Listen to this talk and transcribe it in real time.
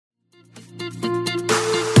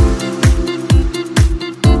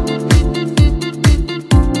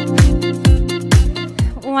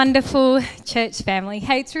wonderful church family.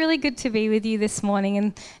 Hey, it's really good to be with you this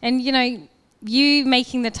morning. And you know, you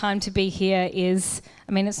making the time to be here is,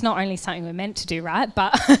 I mean, it's not only something we're meant to do, right?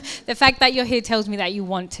 But the fact that you're here tells me that you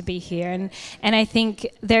want to be here. And I think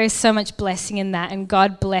there is so much blessing in that. And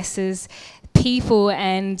God blesses people,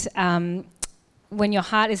 and when your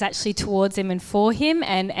heart is actually towards Him and for Him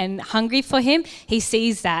and hungry for Him, He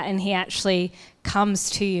sees that and He actually comes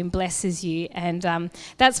to you and blesses you. And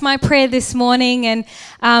that's my prayer this morning. And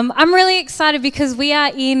I'm really excited because we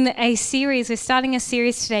are in a series. We're starting a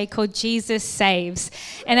series today called Jesus Saves.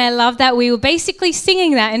 And I love that we were basically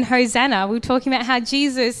singing that in Hosanna. We were talking about how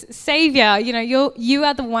Jesus, Savior, you know, you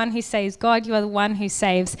are the one who saves. God, you are the one who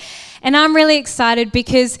saves. And I'm really excited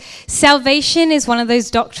because salvation is one of those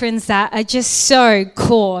doctrines that are just so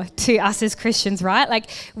core to us as Christians, right? Like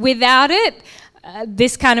without it,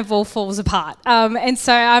 this kind of all falls apart. And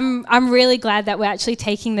so I'm really glad that we're actually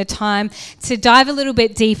taking the time to dive a little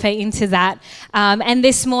bit deeper into that. And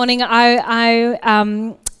this morning,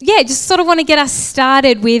 I just sort of want to get us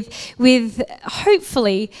started with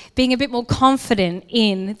hopefully being a bit more confident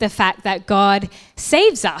in the fact that God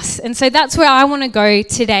saves us. And so that's where I want to go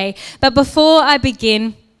today. But before I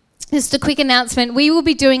begin, just a quick announcement. We will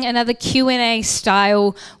be doing another Q&A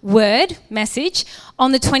style word message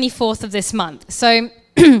on the 24th of this month. So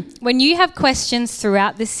when you have questions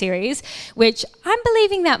throughout this series, which I'm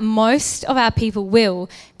believing that most of our people will,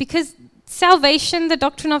 because salvation, the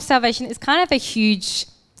doctrine of salvation, is kind of a huge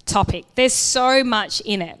topic. There's so much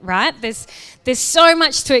in it, right? There's so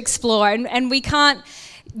much to explore, and we can't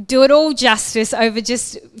do it all justice over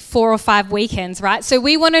just 4 or 5 weekends, right? So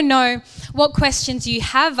we want to know what questions you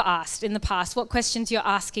have asked in the past, what questions you're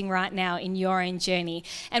asking right now in your own journey,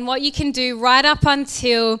 and what you can do right up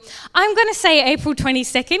until, I'm going to say April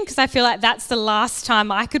 22nd, because I feel like that's the last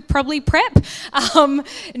time I could probably prep.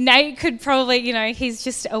 Nate could probably, you know, he's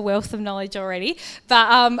just a wealth of knowledge already. But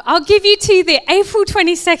I'll give you to the April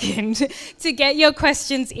 22nd to get your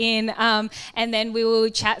questions in, and then we will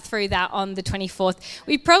chat through that on the 24th.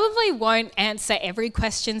 We probably won't answer every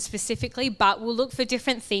question specifically, but we'll look for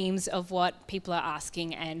different themes of what people are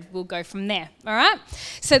asking, and we'll go from there. All right?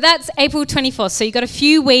 So that's April 24th. So you've got a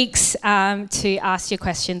few weeks to ask your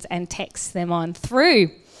questions and text them on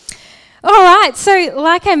through. All right. So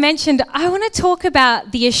like I mentioned, I want to talk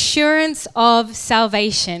about the assurance of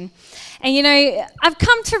salvation. And, you know, I've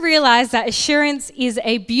come to realize that assurance is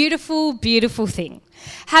a beautiful, beautiful thing.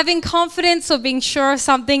 Having confidence or being sure of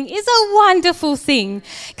something is a wonderful thing,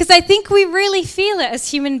 because I think we really feel it as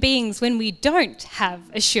human beings when we don't have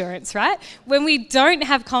assurance, right? When we don't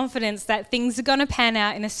have confidence that things are going to pan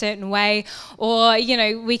out in a certain way, or, you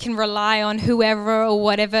know, we can rely on whoever or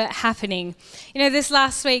whatever happening. You know, this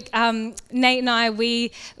last week, Nate and I,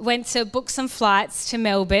 we went to book some flights to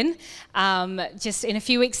Melbourne. Just in a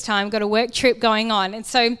few weeks' time, got a work trip going on. And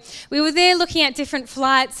so we were there looking at different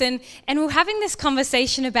flights, and we were having this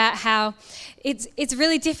conversation about how it's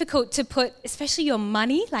really difficult to put, especially your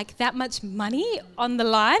money, like that much money on the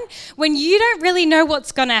line when you don't really know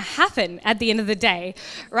what's going to happen at the end of the day,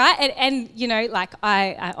 right? And you know, like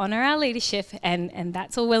I honour our leadership, and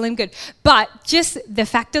that's all well and good. But just the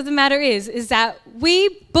fact of the matter is that we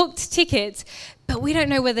booked tickets, but we don't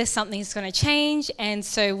know whether something's going to change, and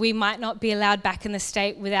so we might not be allowed back in the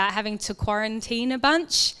state without having to quarantine a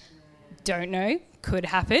bunch. Don't know. Could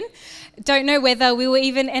happen. Don't know whether we will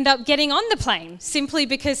even end up getting on the plane simply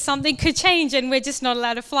because something could change and we're just not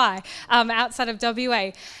allowed to fly outside of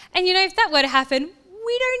WA. And you know, if that were to happen,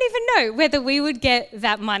 we don't even know whether we would get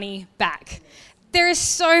that money back. There is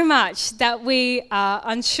so much that we are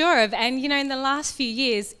unsure of. And, you know, in the last few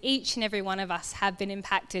years, each and every one of us have been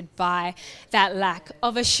impacted by that lack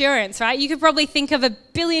of assurance, right? You could probably think of a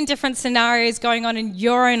billion different scenarios going on in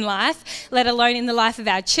your own life, let alone in the life of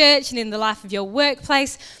our church and in the life of your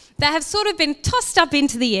workplace, that have sort of been tossed up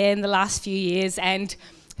into the air in the last few years. And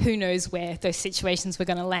who knows where those situations were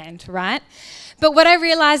going to land, right? But what I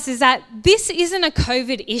realized is that this isn't a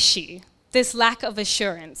COVID issue. This lack of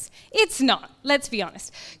assurance. It's not, let's be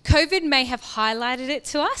honest. COVID may have highlighted it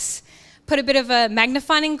to us, put a bit of a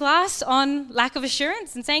magnifying glass on lack of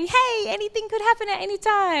assurance and saying, hey, anything could happen at any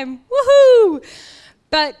time, woohoo!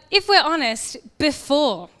 But if we're honest,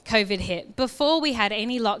 before COVID hit, before we had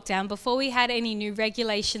any lockdown, before we had any new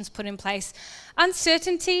regulations put in place,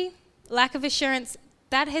 uncertainty, lack of assurance,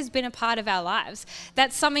 that has been a part of our lives.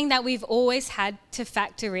 That's something that we've always had to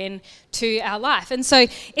factor in to our life. And so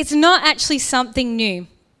it's not actually something new.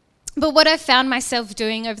 But what I've found myself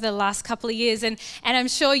doing over the last couple of years, and I'm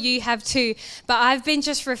sure you have too, but I've been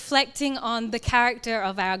just reflecting on the character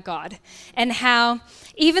of our God and how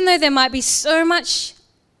even though there might be so much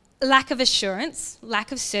lack of assurance,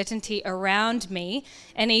 lack of certainty around me,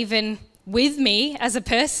 and even with me as a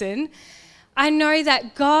person, I know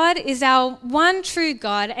that God is our one true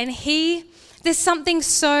God, and there's something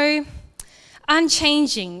so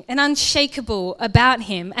unchanging and unshakable about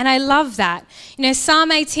him, and I love that. You know,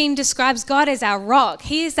 Psalm 18 describes God as our rock.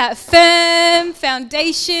 He is that firm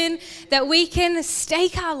foundation that we can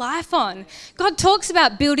stake our life on. God talks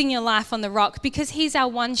about building your life on the rock because he's our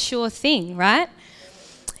one sure thing, right?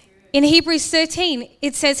 In Hebrews 13,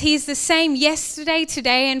 it says he's the same yesterday,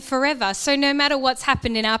 today, and forever. So no matter what's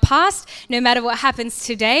happened in our past, no matter what happens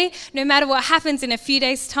today, no matter what happens in a few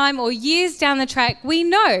days' time or years down the track, we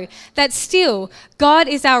know that still God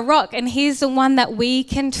is our rock, and he's the one that we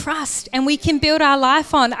can trust and we can build our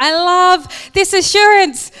life on. I love this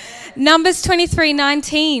assurance. Numbers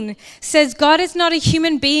 23:19 says, God is not a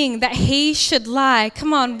human being that he should lie.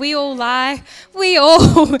 Come on, we all lie. We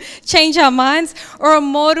all change our minds. Or a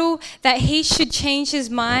mortal that he should change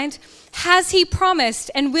his mind. Has he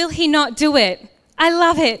promised, and will he not do it? I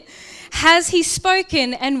love it. Has he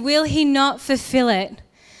spoken, and will he not fulfill it?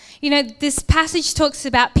 You know, this passage talks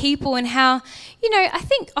about people and how, you know, I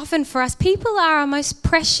think often for us, people are our most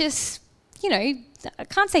precious, you know, I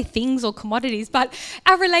can't say things or commodities, but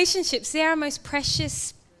our relationships, they're our most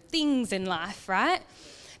precious things in life, right?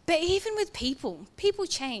 But even with people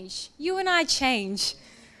change. You and I change.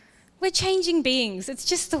 We're changing beings. It's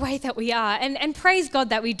just the way that we are. And praise God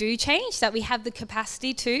that we do change, that we have the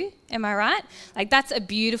capacity to. Am I right? Like, that's a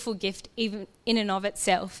beautiful gift even in and of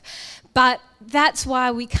itself. But that's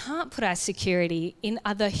why we can't put our security in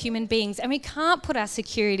other human beings, and we can't put our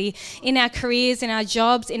security in our careers, in our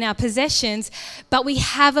jobs, in our possessions, but we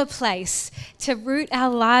have a place to root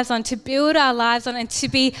our lives on, to build our lives on, and to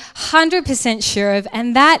be 100% sure of,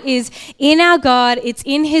 and that is in our God. It's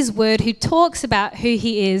in his word, who talks about who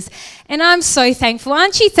he is. And I'm so thankful.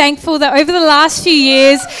 Aren't you thankful that over the last few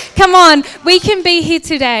years, come on, we can be here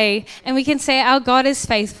today and we can say our God is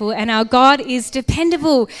faithful and our God is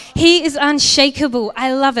dependable. He is unshakable.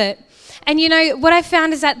 I love it. And you know, what I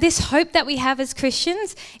found is that this hope that we have as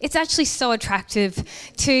Christians, it's actually so attractive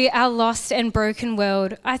to our lost and broken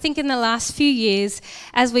world. I think in the last few years,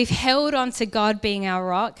 as we've held on to God being our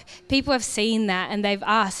rock, people have seen that and they've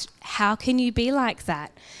asked, how can you be like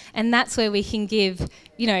that? And that's where we can give,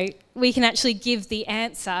 you know, we can actually give the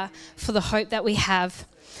answer for the hope that we have.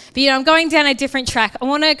 But you know, I'm going down a different track. I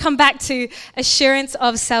want to come back to assurance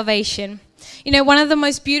of salvation. You know, one of the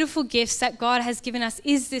most beautiful gifts that God has given us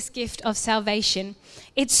is this gift of salvation.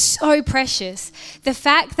 It's so precious. The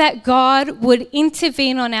fact that God would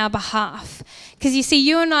intervene on our behalf. Because you see,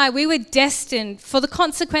 you and I, we were destined for the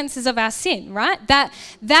consequences of our sin, right?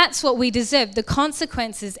 That's what we deserve, the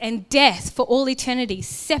consequences and death for all eternity,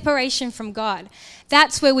 separation from God.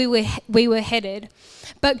 That's where we were headed.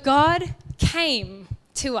 But God came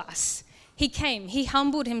to us. He came. He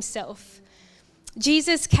humbled himself.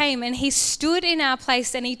 Jesus came and he stood in our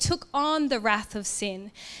place and he took on the wrath of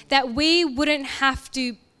sin, that we wouldn't have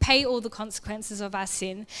to pay all the consequences of our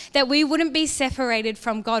sin, that we wouldn't be separated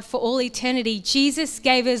from God for all eternity. Jesus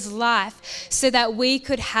gave his life so that we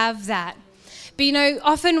could have that. But you know,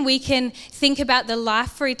 often we can think about the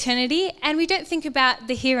life for eternity and we don't think about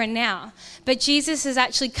the here and now. But Jesus has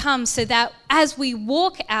actually come so that as we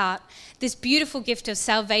walk out this beautiful gift of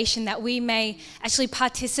salvation, that we may actually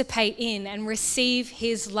participate in and receive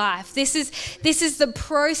his life. This is the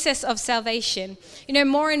process of salvation. You know,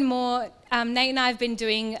 more and more, Nate and I have been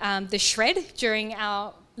doing the shred during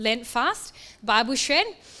our Lent fast, Bible shred.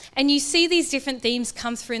 And you see these different themes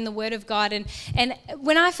come through in the Word of God. And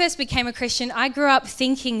when I first became a Christian, I grew up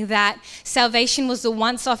thinking that salvation was the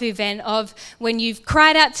once-off event of when you've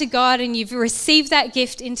cried out to God and you've received that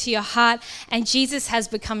gift into your heart and Jesus has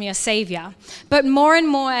become your Savior. But more and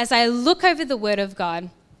more as I look over the Word of God,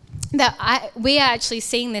 we are actually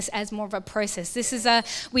seeing this as more of a process.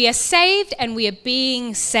 We are saved and we are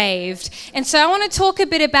being saved. And so I want to talk a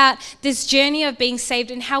bit about this journey of being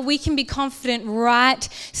saved and how we can be confident right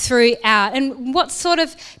throughout and what sort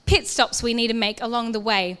of pit stops we need to make along the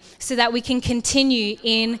way so that we can continue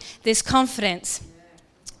in this confidence.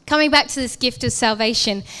 Coming back to this gift of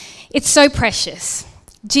salvation, it's so precious.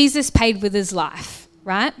 Jesus paid with his life,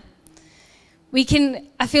 right?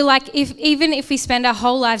 I feel like even if we spend our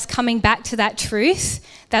whole lives coming back to that truth,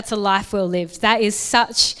 that's a life well lived. That is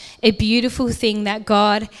such a beautiful thing that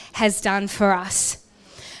God has done for us.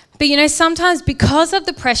 But you know, sometimes because of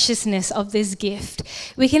the preciousness of this gift,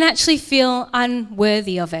 we can actually feel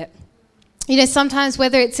unworthy of it. You know, sometimes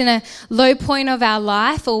whether it's in a low point of our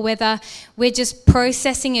life or whether we're just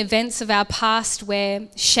processing events of our past where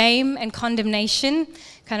shame and condemnation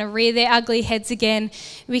kind of rear their ugly heads again,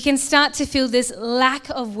 we can start to feel this lack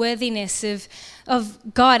of worthiness of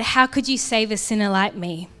God, how could you save a sinner like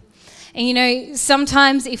me? And you know,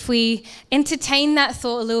 sometimes if we entertain that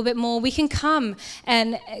thought a little bit more, we can come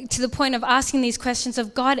and to the point of asking these questions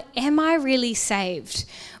of God, am I really saved?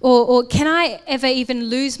 Or can I ever even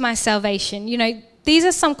lose my salvation? You know, these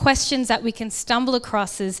are some questions that we can stumble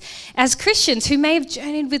across as Christians who may have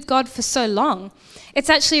journeyed with God for so long. It's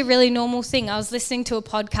actually a really normal thing. I was listening to a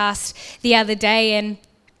podcast the other day, and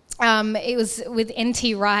it was with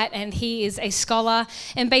N.T. Wright, and he is a scholar,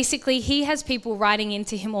 and basically he has people writing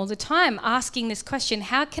into him all the time asking this question,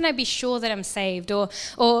 how can I be sure that I'm saved, or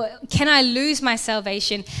can I lose my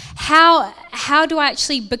salvation? How do I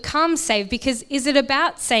actually become saved? Because is it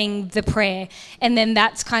about saying the prayer and then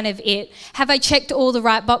that's kind of it? Have I checked all the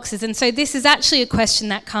right boxes? And so this is actually a question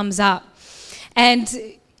that comes up. And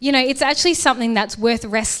you know, it's actually something that's worth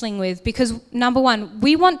wrestling with because, number one,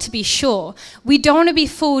 we want to be sure. We don't want to be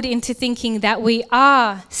fooled into thinking that we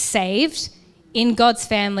are saved in God's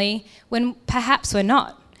family when perhaps we're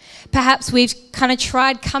not. Perhaps we've kind of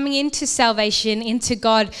tried coming into salvation, into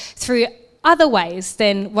God, through other ways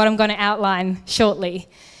than what I'm going to outline shortly.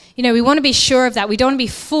 You know, we want to be sure of that. We don't want to be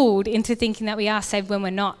fooled into thinking that we are saved when we're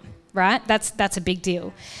not, right? That's a big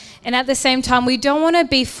deal. And at the same time, we don't want to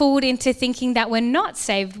be fooled into thinking that we're not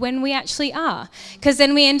saved when we actually are. Because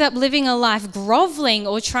then we end up living a life groveling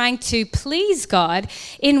or trying to please God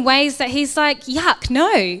in ways that he's like, yuck,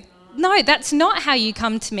 no, that's not how you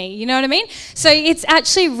come to me. You know what I mean? So it's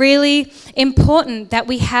actually really important that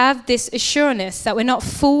we have this assurance that we're not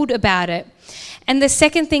fooled about it. And the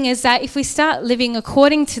second thing is that if we start living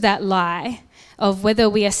according to that lie of whether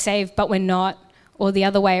we are saved but we're not, or the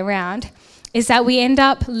other way around, is that we end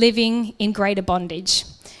up living in greater bondage.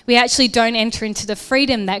 We actually don't enter into the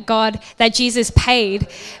freedom that Jesus paid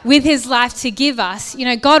with his life to give us. You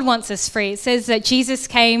know, God wants us free. It says that Jesus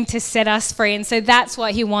came to set us free, and so that's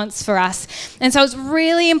what he wants for us. And so it's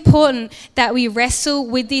really important that we wrestle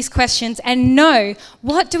with these questions and know,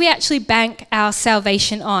 what do we actually bank our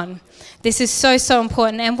salvation on? This is so, so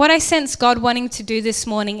important. And what I sense God wanting to do this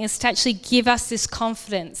morning is to actually give us this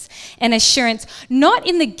confidence and assurance, not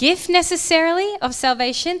in the gift necessarily of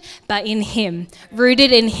salvation, but in him.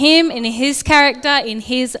 Rooted in him, in his character, in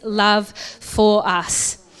his love for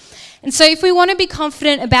us. And so if we want to be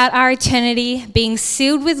confident about our eternity being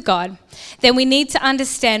sealed with God, then we need to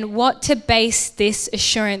understand what to base this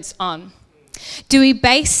assurance on. Do we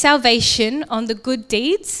base salvation on the good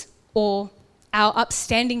deeds or our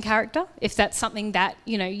upstanding character, if that's something that,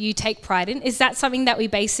 you know, you take pride in? Is that something that we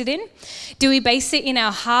base it in? Do we base it in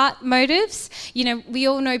our heart motives? You know, we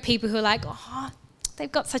all know people who are like, oh, they've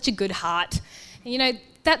got such a good heart. And, you know,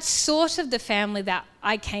 that's sort of the family that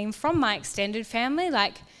I came from, my extended family.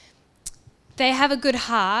 Like, they have a good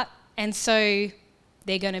heart, and so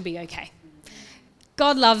they're going to be okay.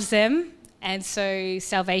 God loves them, and so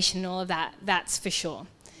salvation and all of that, that's for sure.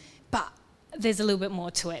 But there's a little bit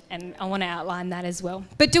more to it, and I want to outline that as well.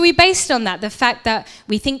 But do we base it on that, the fact that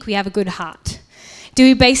we think we have a good heart? Do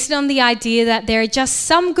we base it on the idea that there are just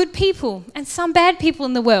some good people and some bad people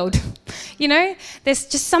in the world? You know, there's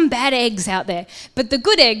just some bad eggs out there, but the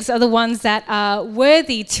good eggs are the ones that are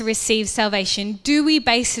worthy to receive salvation. Do we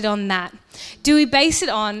base it on that? Do we base it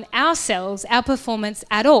on ourselves, our performance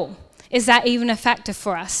at all? Is that even a factor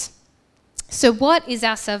for us? So what is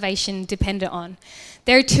our salvation dependent on?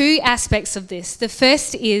 There are two aspects of this. The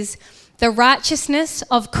first is the righteousness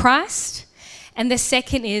of Christ, and the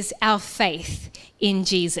second is our faith in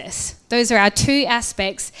Jesus. Those are our two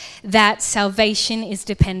aspects that salvation is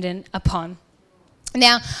dependent upon.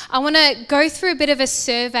 Now, I want to go through a bit of a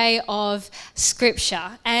survey of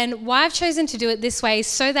Scripture, and why I've chosen to do it this way is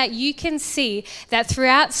so that you can see that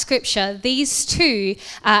throughout Scripture, these two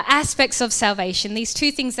aspects of salvation, these two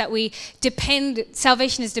things that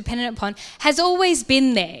salvation is dependent upon, has always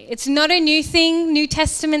been there. It's not a new thing, New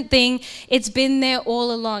Testament thing. It's been there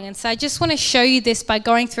all along. And so I just want to show you this by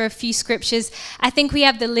going through a few Scriptures. I think we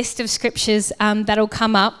have the list of Scriptures that'll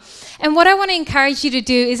come up. And what I want to encourage you to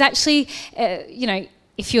do is actually,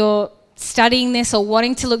 if you're studying this or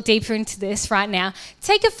wanting to look deeper into this right now,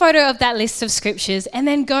 take a photo of that list of Scriptures and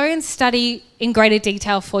then go and study in greater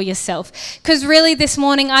detail for yourself. Because really this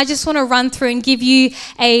morning, I just want to run through and give you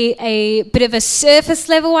a bit of a surface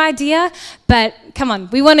level idea. But come on,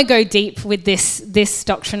 we want to go deep with this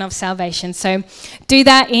doctrine of salvation. So do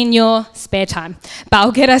that in your spare time. But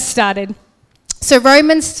I'll get us started. So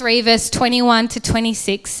Romans 3 verse 21 to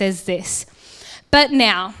 26 says this: "But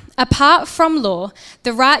now, apart from law,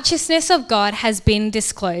 the righteousness of God has been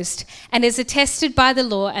disclosed and is attested by the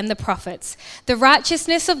law and the prophets, the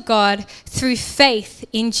righteousness of God through faith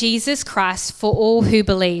in Jesus Christ for all who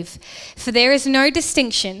believe. For there is no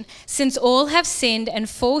distinction, since all have sinned and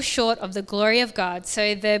fall short of the glory of God.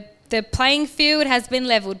 So the playing field has been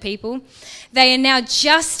leveled, people. They are now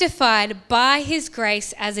justified by his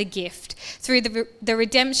grace as a gift through the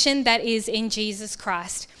redemption that is in Jesus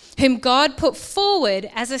Christ, whom God put forward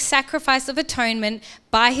as a sacrifice of atonement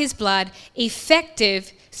by his blood,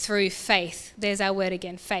 effective through faith. There's our word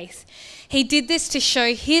again, faith. He did this to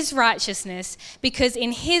show his righteousness, because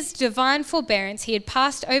in his divine forbearance he had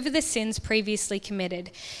passed over the sins previously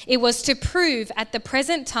committed. It was to prove at the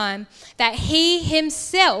present time that he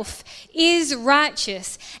himself is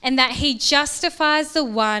righteous, and that he justifies the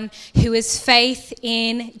one who has faith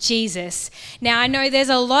in Jesus. Now, I know there's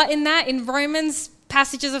a lot in that in Romans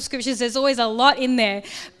passages of scriptures, there's always a lot in there.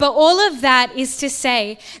 But all of that is to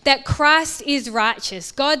say that Christ is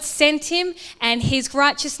righteous. God sent him, and his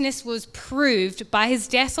righteousness was proved by his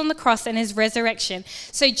death on the cross and his resurrection.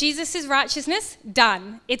 So Jesus' righteousness,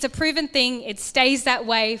 done. It's a proven thing. It stays that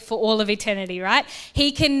way for all of eternity, right?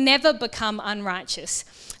 He can never become unrighteous.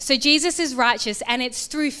 So Jesus is righteous, and it's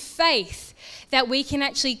through faith that we can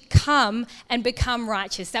actually come and become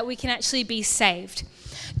righteous, that we can actually be saved.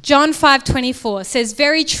 John 5:24 says,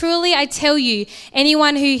 "Very truly I tell you,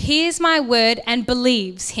 anyone who hears my word and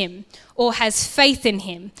believes him, or has faith in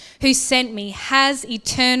him who sent me, has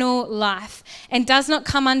eternal life and does not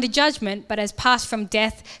come under judgment, but has passed from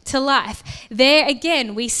death to life." There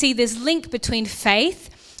again, we see this link between faith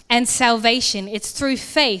and salvation. It's through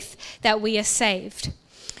faith that we are saved.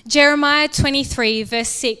 Jeremiah 23 verse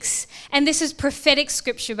 6, and this is prophetic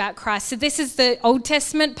scripture about Christ. So this is the Old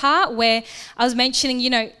Testament part where I was mentioning,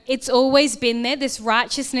 it's always been there, this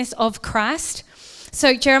righteousness of Christ.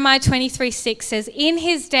 So Jeremiah 23:6 says, "In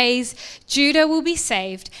his days Judah will be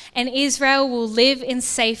saved and Israel will live in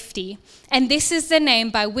safety. And this is the name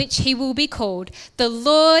by which he will be called. The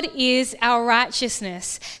Lord is our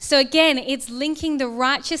righteousness." So again, it's linking the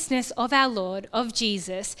righteousness of our Lord, of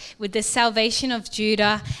Jesus, with the salvation of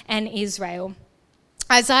Judah and Israel.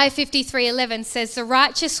 Isaiah 53:11 says, "The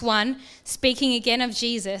righteous one," speaking again of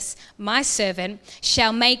Jesus, "my servant,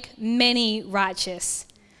 shall make many righteous."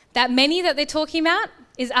 That many that they're talking about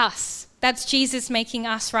is us. That's Jesus making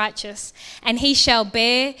us righteous. "And he shall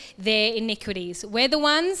bear their iniquities." We're the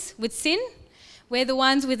ones with sin. We're the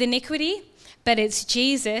ones with iniquity. But it's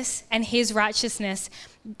Jesus and his righteousness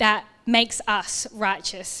that makes us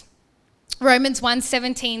righteous. Romans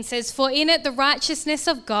 1:17 says, "For in it the righteousness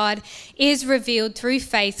of God is revealed through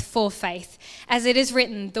faith for faith. As it is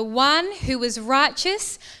written, the one who is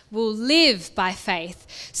righteous will live by faith."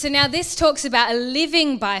 So now this talks about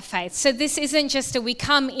living by faith. So this isn't just we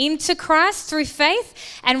come into Christ through faith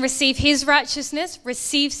and receive his righteousness,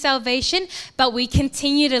 receive salvation, but we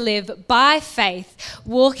continue to live by faith,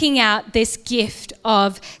 walking out this gift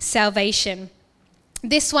of salvation.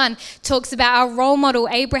 This one talks about our role model,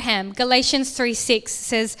 Abraham. Galatians 3:6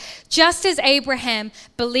 says, "Just as Abraham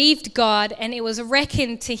believed God and it was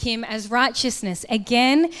reckoned to him as righteousness."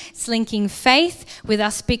 Again, it's linking faith with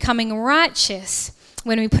us becoming righteous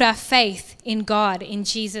when we put our faith in God, in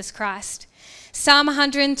Jesus Christ. Psalm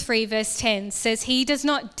 103 verse 10 says, "He does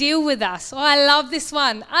not deal with us." Oh, I love this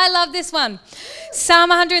one. I love this one. Psalm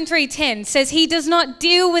 103:10 says, "He does not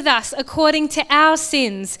deal with us according to our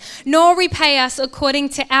sins, nor repay us according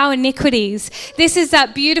to our iniquities." This is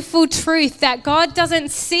that beautiful truth that God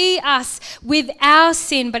doesn't see us with our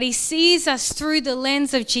sin, but he sees us through the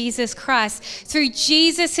lens of Jesus Christ, through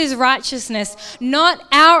Jesus' righteousness, not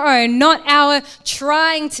our own, not our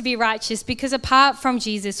trying to be righteous, because apart from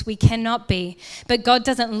Jesus, we cannot be. But God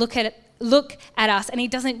doesn't look at us, and he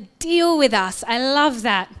doesn't deal with us. I love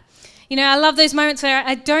that. I love those moments where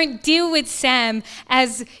I don't deal with Sam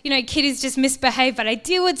as, kid is just misbehaved, but I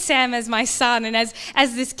deal with Sam as my son and as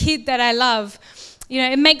this kid that I love.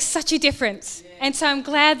 It makes such a difference. And so I'm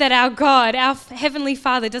glad that our God, our Heavenly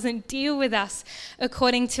Father, doesn't deal with us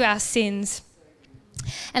according to our sins.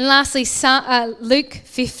 And lastly, Luke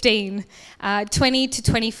 15, 20 to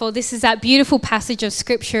 24. This is that beautiful passage of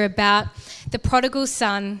scripture about the prodigal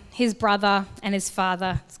son, his brother, and his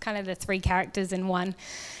father. It's kind of the three characters in one.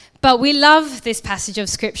 But we love this passage of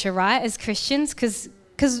scripture, right, as Christians, because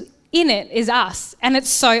in it is us, and it's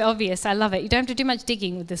so obvious. I love it. You don't have to do much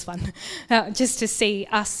digging with this one, just to see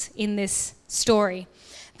us in this story.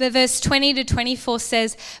 The verse 20 to 24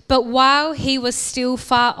 says, "But while he was still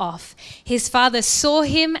far off, his father saw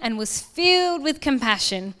him and was filled with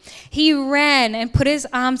compassion. He ran and put his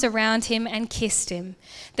arms around him and kissed him.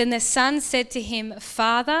 Then the son said to him,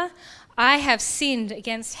 'Father, I have sinned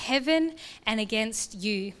against heaven and against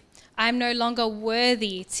you. I am no longer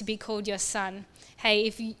worthy to be called your son.'" Hey,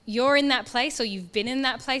 if you're in that place, or you've been in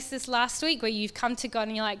that place this last week where you've come to God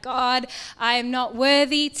and you're like, "God, I am not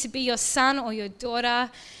worthy to be your son or your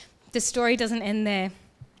daughter," the story doesn't end there.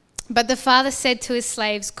 But the father said to his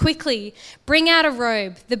slaves, "Quickly, bring out a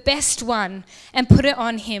robe, the best one, and put it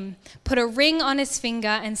on him. Put a ring on his finger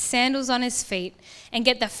and sandals on his feet, and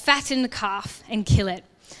get the fattened calf and kill it.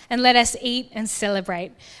 And let us eat and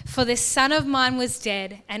celebrate. For this son of mine was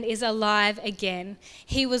dead and is alive again.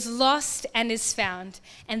 He was lost and is found."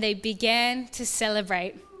 And they began to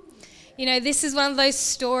celebrate. You know, this is one of those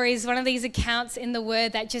stories, one of these accounts in the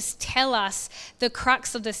Word that just tell us the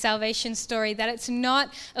crux of the salvation story, that it's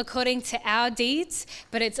not according to our deeds,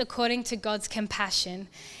 but it's according to God's compassion.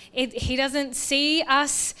 He doesn't see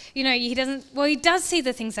us, he does see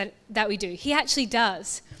the things that we do. He actually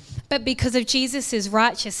does. But because of Jesus'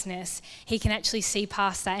 righteousness, he can actually see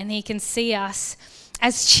past that, and he can see us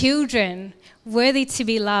as children, worthy to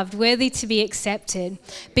be loved, worthy to be accepted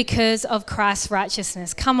because of Christ's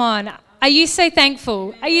righteousness. Come on. Are you so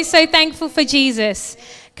thankful? Are you so thankful for Jesus?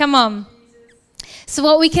 Come on. So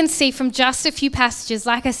what we can see from just a few passages,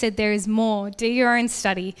 like I said, there is more. Do your own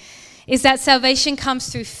study. Is that salvation comes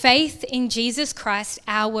through faith in Jesus Christ,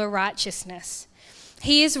 our righteousness.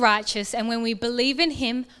 He is righteous, and when we believe in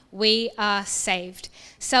him, we are saved.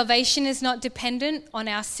 Salvation is not dependent on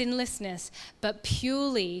our sinlessness, but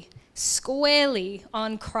purely, squarely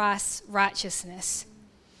on Christ's righteousness.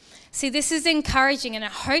 See, this is encouraging, and I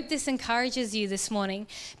hope this encourages you this morning,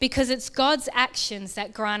 because it's God's actions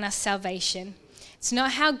that grant us salvation. It's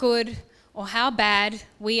not how good or how bad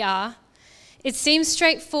we are. It seems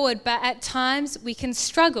straightforward, but at times we can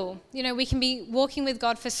struggle. We can be walking with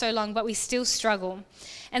God for so long, but we still struggle.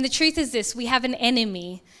 And the truth is this: we have an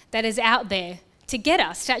enemy that is out there to get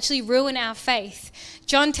us, to actually ruin our faith.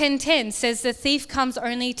 John 10:10 says, "The thief comes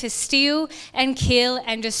only to steal and kill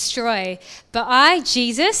and destroy. But I,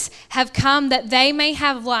 Jesus, have come that they may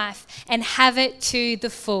have life and have it to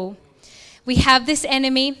the full." We have this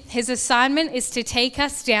enemy. His assignment is to take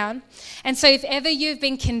us down. And so if ever you've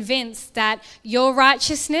been convinced that your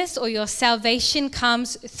righteousness or your salvation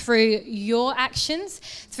comes through your actions,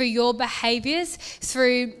 through your behaviors,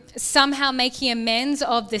 through somehow making amends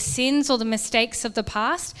of the sins or the mistakes of the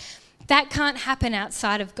past, that can't happen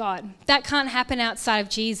outside of God. That can't happen outside of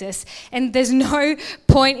Jesus. And there's no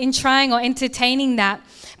point in trying or entertaining that.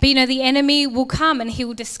 But the enemy will come and he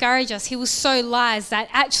will discourage us. He will sow lies that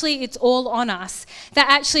actually it's all on us, that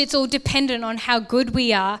actually it's all dependent on how good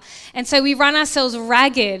we are. And so we run ourselves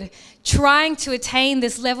ragged trying to attain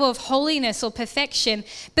this level of holiness or perfection.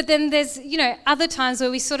 But then there's, other times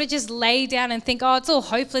where we sort of just lay down and think, "Oh, it's all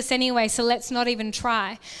hopeless anyway, so let's not even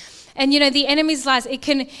try." And the enemy's lies, it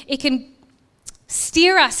can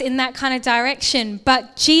steer us in that kind of direction.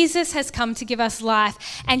 But Jesus has come to give us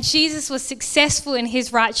life, and Jesus was successful in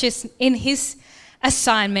his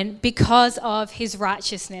assignment because of his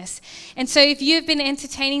righteousness. And so if you've been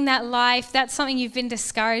entertaining that lie, if that's something you've been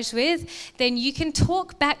discouraged with, then you can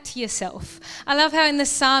talk back to yourself. I love how in the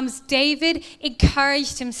Psalms, David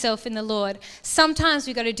encouraged himself in the Lord. Sometimes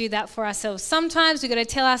we've got to do that for ourselves. Sometimes we've got to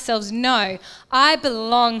tell ourselves, "No, I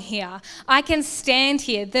belong here. I can stand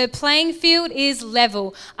here. The playing field is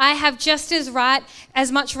level. I have just as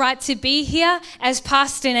much right to be here as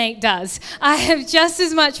Pastor Nate does. I have just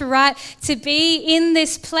as much right to be in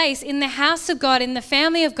this place, in the house of God, in the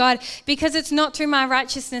family of God, because it's not through my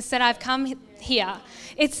righteousness that I've come here.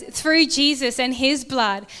 It's through Jesus and his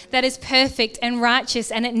blood that is perfect and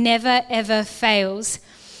righteous, and it never, ever fails."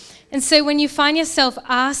 And so when you find yourself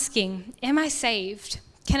asking, "Am I saved?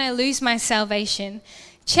 Can I lose my salvation?"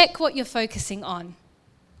 check what you're focusing on.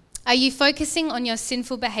 Are you focusing on your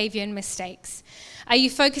sinful behavior and mistakes? Are you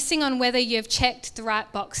focusing on whether you have checked the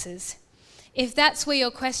right boxes? If that's where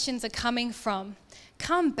your questions are coming from,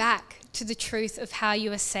 come back to the truth of how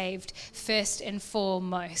you are saved first and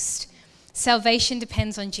foremost. Salvation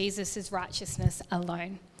depends on Jesus' righteousness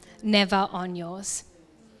alone, never on yours.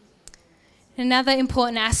 Another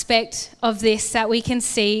important aspect of this that we can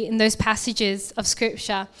see in those passages of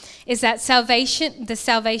Scripture is that the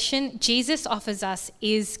salvation Jesus offers us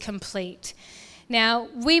is complete. Now,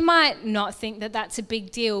 we might not think that that's a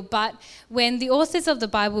big deal, but when the authors of the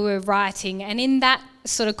Bible were writing, and in that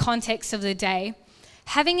sort of context of the day,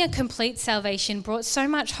 having a complete salvation brought so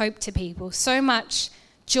much hope to people, so much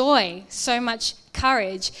joy, so much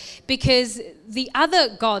courage, because the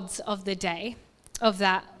other gods of the day, of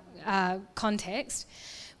that context,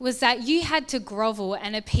 was that you had to grovel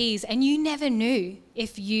and appease, and you never knew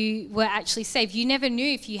if you were actually saved. You never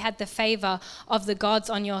knew if you had the favor of the gods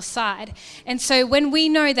on your side. And so when we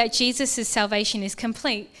know that Jesus' salvation is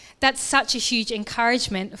complete, that's such a huge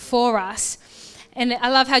encouragement for us. And I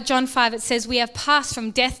love how John 5, it says, we have passed from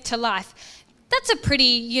death to life. That's a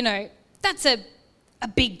pretty, that's a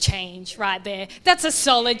big change right there. That's a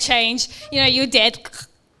solid change. You're dead,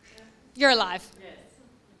 you're alive.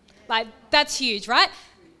 Like, that's huge, right?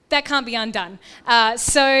 That can't be undone.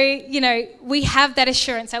 We have that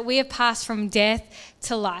assurance that we have passed from death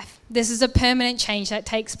to life. This is a permanent change that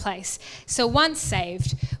takes place. So once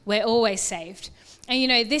saved, we're always saved.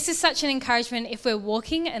 And, this is such an encouragement if we're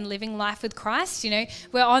walking and living life with Christ.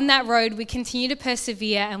 We're on that road, we continue to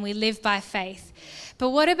persevere, and we live by faith. But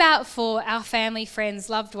what about for our family, friends,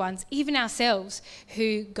 loved ones, even ourselves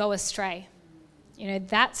who go astray?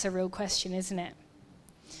 That's a real question, isn't it?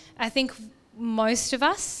 I think most of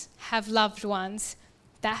us have loved ones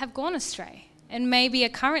that have gone astray and maybe are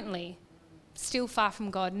currently still far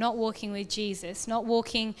from God, not walking with Jesus, not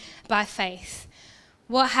walking by faith.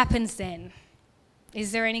 What happens then?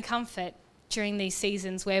 Is there any comfort during these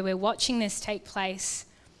seasons where we're watching this take place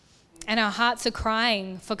and our hearts are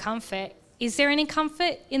crying for comfort? Is there any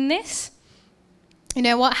comfort in this?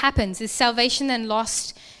 What happens? Is salvation then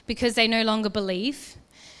lost because they no longer believe?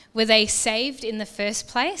 Were they saved in the first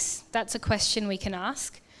place? That's a question we can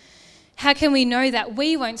ask. How can we know that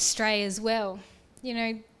we won't stray as well?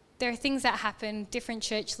 There are things that happen. Different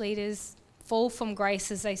church leaders fall from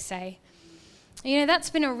grace, as they say. That's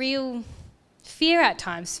been a real fear at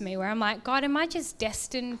times for me, where I'm like, God, am I just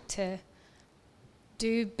destined to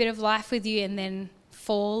do a bit of life with you and then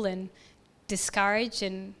fall and discourage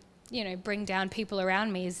and, bring down people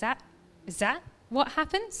around me? Is that what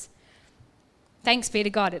happens? Thanks be to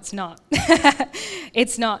God, it's not.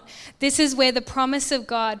 It's not. This is where the promise of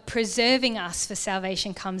God preserving us for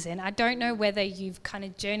salvation comes in. I don't know whether you've kind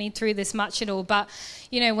of journeyed through this much at all, but,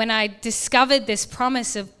 when I discovered this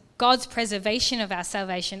promise of God's preservation of our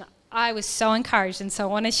salvation, I was so encouraged, and so I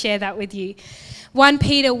want to share that with you. 1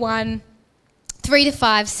 Peter 1,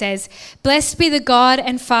 3-5 says, "Blessed be the God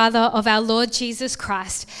and Father of our Lord Jesus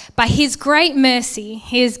Christ. By his great mercy,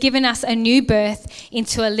 he has given us a new birth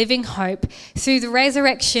into a living hope through the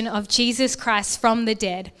resurrection of Jesus Christ from the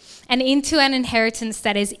dead, and into an inheritance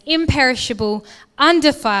that is imperishable,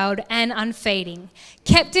 undefiled, and unfading,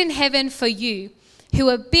 kept in heaven for you, who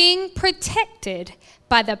are being protected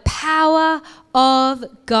by the power of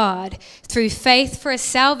God through faith for a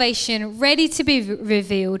salvation ready to be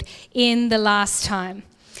revealed in the last time."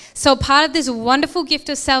 So part of this wonderful gift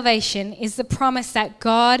of salvation is the promise that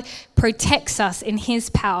God protects us in his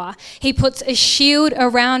power. He puts a shield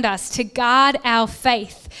around us to guard our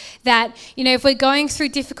faith. That, if we're going through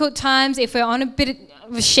difficult times, if we're on a bit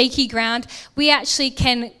of shaky ground, we actually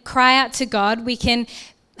can cry out to God. We can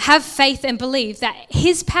have faith and believe that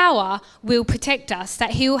his power will protect us, that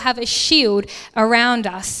he will have a shield around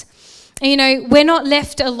us. And, we're not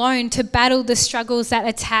left alone to battle the struggles that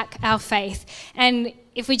attack our faith. And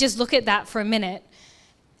if we just look at that for a minute,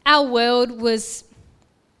 our world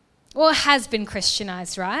has been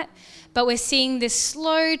Christianized, right? But we're seeing this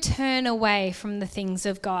slow turn away from the things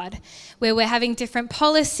of God, where we're having different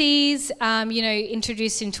policies,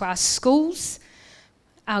 introduced into our schools,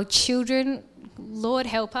 our children. Lord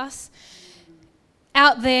help us.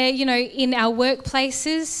 Out there, in our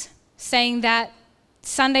workplaces, saying that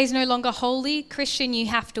Sunday's no longer holy. Christian, you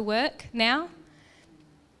have to work now.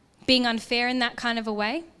 Being unfair in that kind of a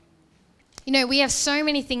way. We have so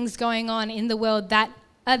many things going on in the world that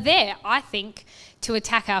are there, I think, to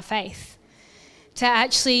attack our faith. To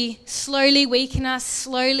actually slowly weaken us,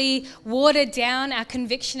 slowly water down our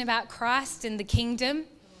conviction about Christ and the kingdom.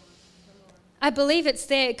 I believe it's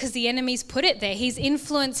there because the enemy's put it there. He's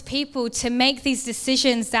influenced people to make these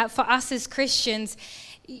decisions that for us as Christians,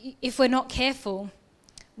 if we're not careful,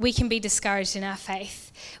 we can be discouraged in our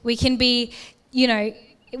faith. We can be,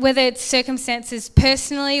 whether it's circumstances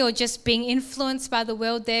personally or just being influenced by the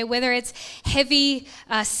world there, whether it's heavy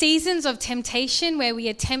seasons of temptation where we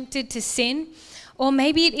are tempted to sin, or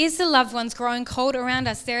maybe it is the loved ones growing cold around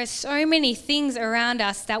us. There are so many things around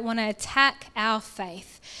us that want to attack our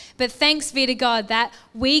faith. But thanks be to God that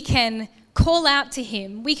we can call out to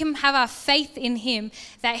him. We can have our faith in him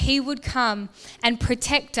that he would come and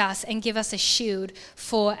protect us and give us a shield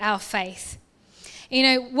for our faith.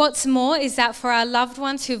 What's more is that for our loved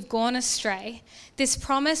ones who've gone astray, this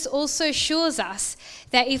promise also assures us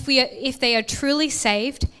that if they are truly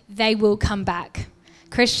saved, they will come back.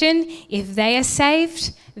 Christian, if they are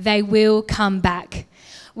saved, they will come back.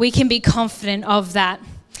 We can be confident of that.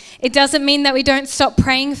 It doesn't mean that we don't stop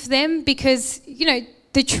praying for them because,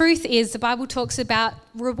 the truth is the Bible talks about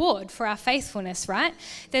reward for our faithfulness, right?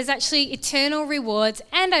 There's actually eternal rewards,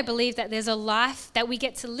 and I believe that there's a life that we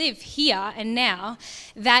get to live here and now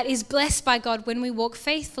that is blessed by God when we walk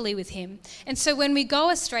faithfully with him. And so when we go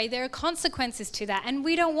astray, there are consequences to that, and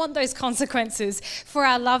we don't want those consequences for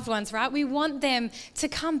our loved ones, right? We want them to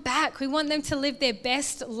come back. We want them to live their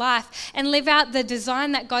best life and live out the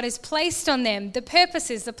design that God has placed on them, the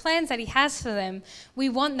purposes, the plans that he has for them. We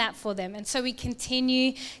want that for them, and so we continue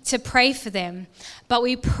to pray for them. But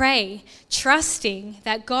we pray trusting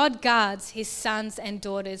that God guards his sons and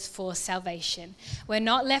daughters for salvation. We're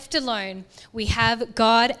not left alone. We have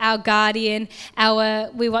God, our guardian.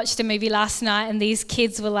 We watched a movie last night and these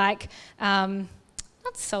kids were like, not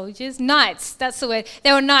soldiers, knights, that's the word.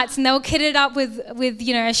 They were knights and they were kitted up with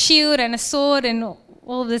a shield and a sword and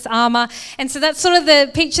all of this armor. And so that's sort of the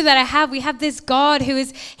picture that I have. We have this God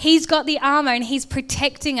he's got the armor and he's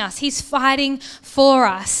protecting us. He's fighting for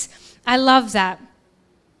us. I love that.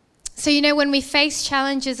 So, when we face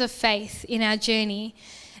challenges of faith in our journey,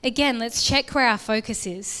 again, let's check where our focus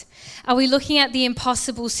is. Are we looking at the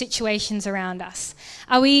impossible situations around us?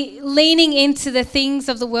 Are we leaning into the things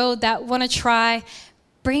of the world that want to try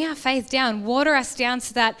bring our faith down, water us down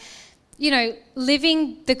so that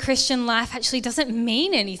living the Christian life actually doesn't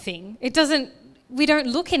mean anything. We don't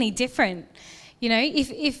look any different.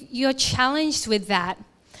 If you're challenged with that,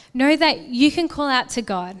 know that you can call out to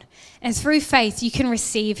God, and through faith, you can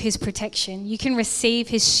receive his protection. You can receive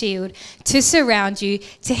his shield to surround you,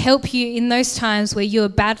 to help you in those times where you're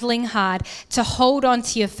battling hard, to hold on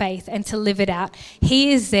to your faith and to live it out.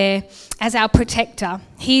 He is there as our protector.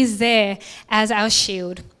 He is there as our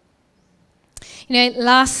shield.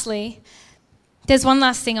 Lastly, there's one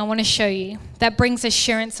last thing I want to show you that brings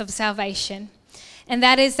assurance of salvation. And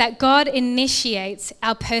that is that God initiates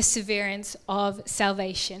our perseverance of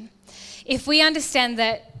salvation. If we understand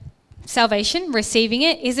that salvation, receiving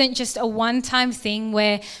it, isn't just a one-time thing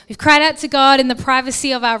where we've cried out to God in the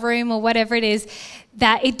privacy of our room or whatever it is,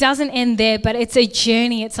 that it doesn't end there, but it's a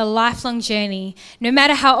journey. It's a lifelong journey. No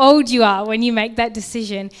matter how old you are when you make that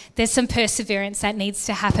decision, there's some perseverance that needs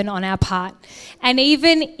to happen on our part. And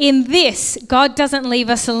even in this, God doesn't leave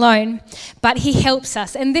us alone, but he helps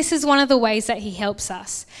us. And this is one of the ways that he helps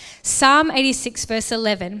us. Psalm 86 verse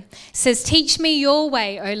 11 says, "Teach me your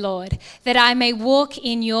way, O Lord, that I may walk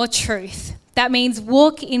in your truth." That means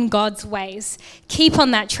walk in God's ways. Keep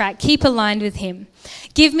on that track. Keep aligned with him.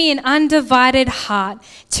 Give me an undivided heart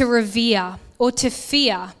to revere or to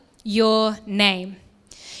fear your name.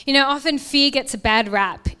 Often fear gets a bad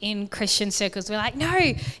rap in Christian circles. We're like,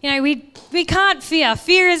 no, we can't fear.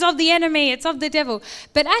 Fear is of the enemy. It's of the devil.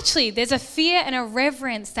 But actually, there's a fear and a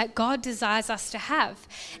reverence that God desires us to have.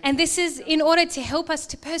 And this is in order to help us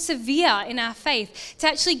to persevere in our faith, to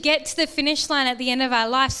actually get to the finish line at the end of our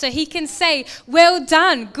life so he can say, well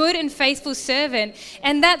done, good and faithful servant.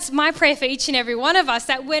 And that's my prayer for each and every one of us,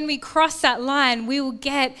 that when we cross that line, we will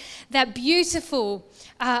get that beautiful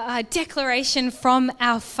declaration from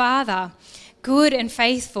our Father, good and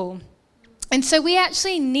faithful. And so we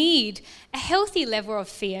actually need a healthy level of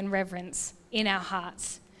fear and reverence in our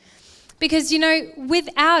hearts. Because,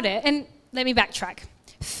 without it, and let me backtrack.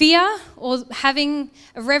 Fear or having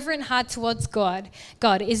a reverent heart towards God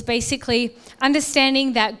is basically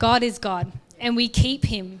understanding that God is God and we keep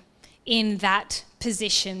him in that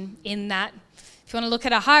position, in that, if you want to look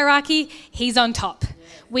at a hierarchy, he's on top.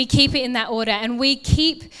 We keep it in that order, and we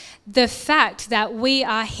keep the fact that we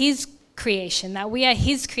are his creation, that we are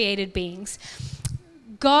his created beings.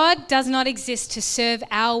 God does not exist to serve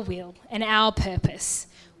our will and our purpose.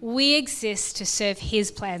 We exist to serve his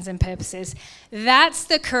plans and purposes. That's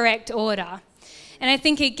the correct order. And I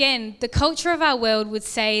think, again, the culture of our world would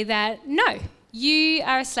say that, no, you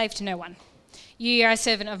are a slave to no one. You are a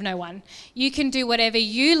servant of no one. You can do whatever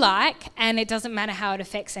you like, and it doesn't matter how it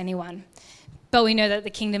affects anyone. But we know that the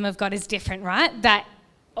kingdom of God is different, right? That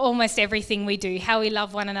almost everything we do, how we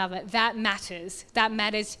love one another, that matters. That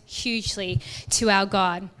matters hugely to our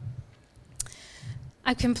God.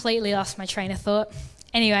 I completely lost my train of thought.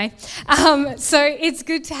 Anyway, so it's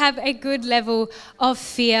good to have a good level of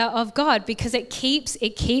fear of God because it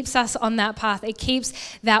keeps us on that path. It keeps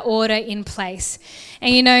that order in place.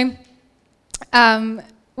 And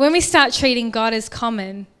when we start treating God as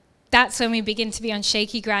common, that's when we begin to be on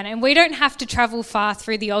shaky ground. And we don't have to travel far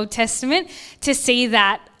through the Old Testament to see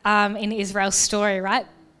that in Israel's story, right?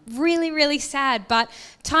 Really, really sad. But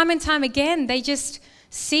time and time again, they just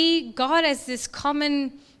see God as this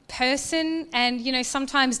common person, and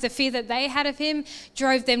sometimes the fear that they had of him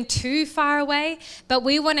drove them too far away. But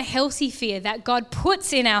we want a healthy fear that God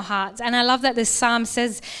puts in our hearts. And I love that this psalm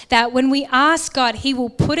says that when we ask God, he will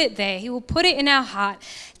put it there. He will put it in our heart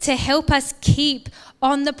to help us keep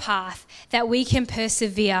on the path that we can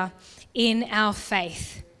persevere in our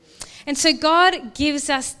faith. And so God gives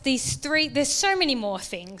us these three, there's so many more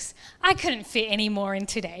things. I couldn't fit any more in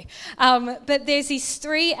today. But there's these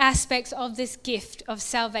three aspects of this gift of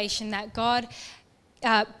salvation that God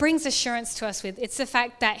brings assurance to us with. It's the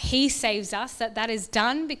fact that he saves us, that is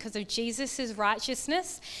done because of Jesus'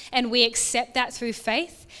 righteousness, and we accept that through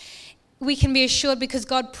faith. We can be assured because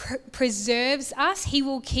God preserves us. He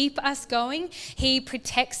will keep us going. He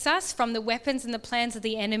protects us from the weapons and the plans of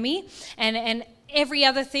the enemy and every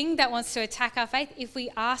other thing that wants to attack our faith. If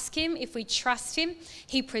we ask him, if we trust him,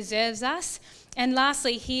 he preserves us. And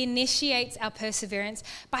lastly, he initiates our perseverance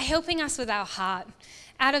by helping us with our heart.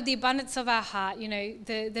 Out of the abundance of our heart,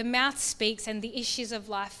 the mouth speaks and the issues of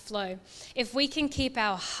life flow. If we can keep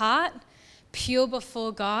our heart pure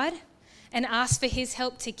before God and ask for his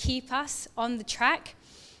help to keep us on the track,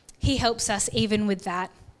 he helps us even with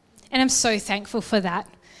that. And I'm so thankful for that.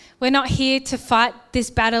 We're not here to fight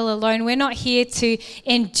this battle alone. We're not here to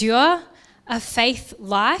endure a faith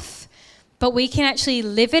life, but we can actually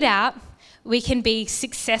live it out. We can be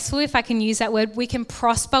successful, if I can use that word. We can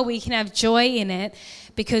prosper. We can have joy in it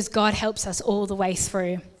because God helps us all the way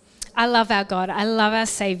through. I love our God. I love our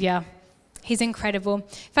Savior. He's incredible.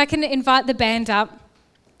 If I can invite the band up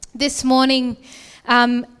this morning,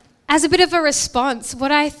 as a bit of a response,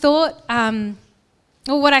 what I thought,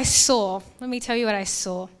 or what I saw, let me tell you what I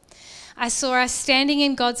saw. I saw us standing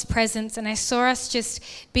in God's presence, and I saw us just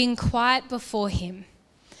being quiet before him.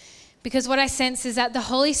 Because what I sense is that the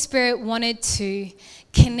Holy Spirit wanted to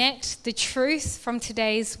connect the truth from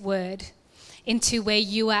today's word into where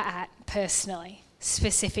you are at personally,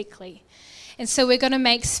 specifically. And so we're going to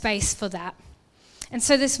make space for that. And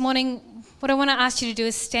so this morning, what I want to ask you to do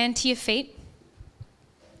is stand to your feet.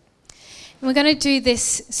 And we're going to do this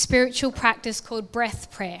spiritual practice called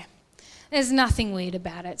breath prayer. There's nothing weird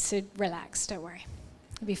about it, so relax, don't worry.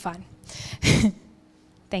 It'll be fun.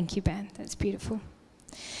 Thank you, Ben. That's beautiful.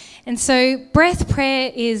 And so breath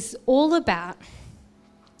prayer is all about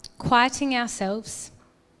quieting ourselves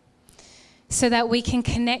so that we can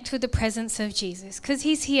connect with the presence of Jesus, because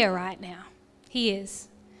he's here right now. He is.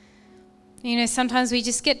 Sometimes we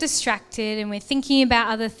just get distracted and we're thinking about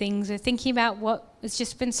other things. We're thinking about what has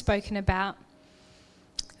just been spoken about.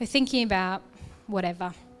 We're thinking about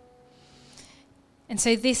whatever. And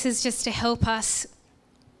so this is just to help us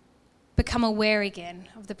become aware again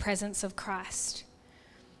of the presence of Christ.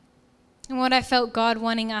 And what I felt God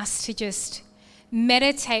wanting us to just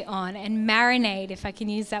meditate on and marinate, if I can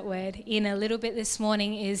use that word, in a little bit this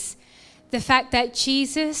morning is the fact that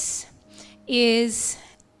Jesus is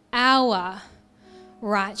our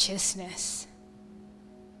righteousness.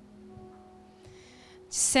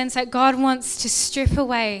 Sense that God wants to strip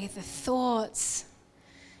away the thoughts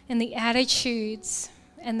and the attitudes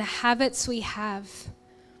and the habits we have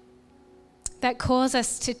that cause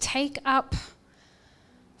us to take up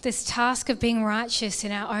this task of being righteous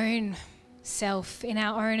in our own self, in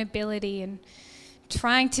our own ability, and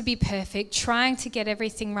trying to be perfect, trying to get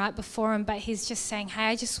everything right before him. But he's just saying, hey,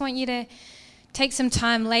 I just want you to take some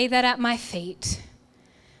time, lay that at my feet,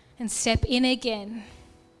 and step in again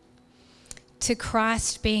to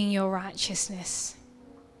Christ being your righteousness.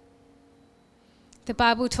 The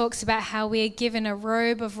Bible talks about how we are given a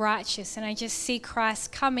robe of righteousness, and I just see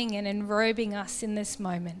Christ coming in and robing us in this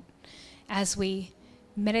moment as we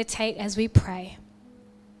meditate, as we pray.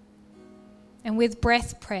 And with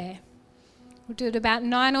breath prayer, we'll do it about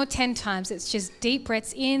 9 or 10 times. It's just deep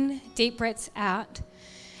breaths in, deep breaths out.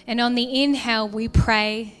 And on the inhale, we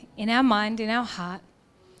pray in our mind, in our heart,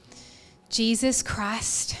 Jesus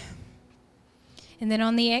Christ. And then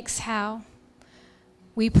on the exhale,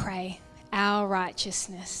 we pray, our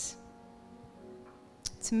righteousness.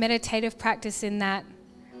 It's a meditative practice in that,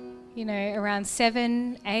 around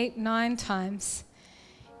 7, 8, 9 times,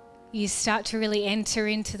 you start to really enter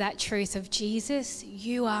into that truth of Jesus,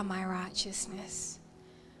 you are my righteousness.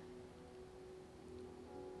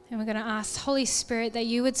 And we're going to ask Holy Spirit that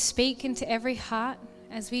you would speak into every heart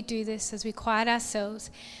as we do this, as we quiet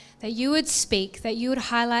ourselves, that you would speak, that you would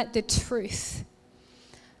highlight the truth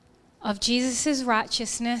of Jesus'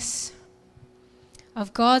 righteousness,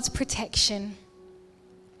 of God's protection,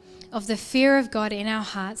 of the fear of God in our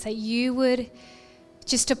hearts, that you would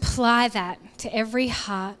just apply that to every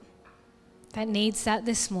heart that needs that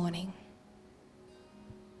this morning.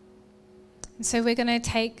 And so we're going to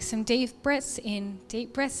take some deep breaths in,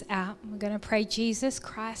 deep breaths out. We're going to pray, Jesus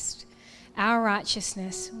Christ, our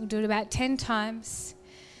righteousness. We'll do it about 10 times.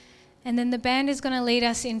 And then the band is going to lead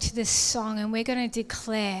us into this song, and we're going to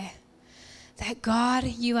declare that God,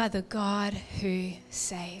 you are the God who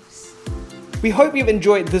saves. We hope you've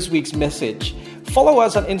enjoyed this week's message. Follow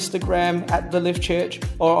us on Instagram at The Live Church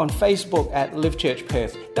or on Facebook at Live Church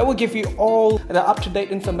Perth. That will give you all the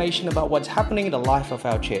up-to-date information about what's happening in the life of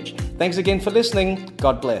our church. Thanks again for listening.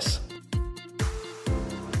 God bless.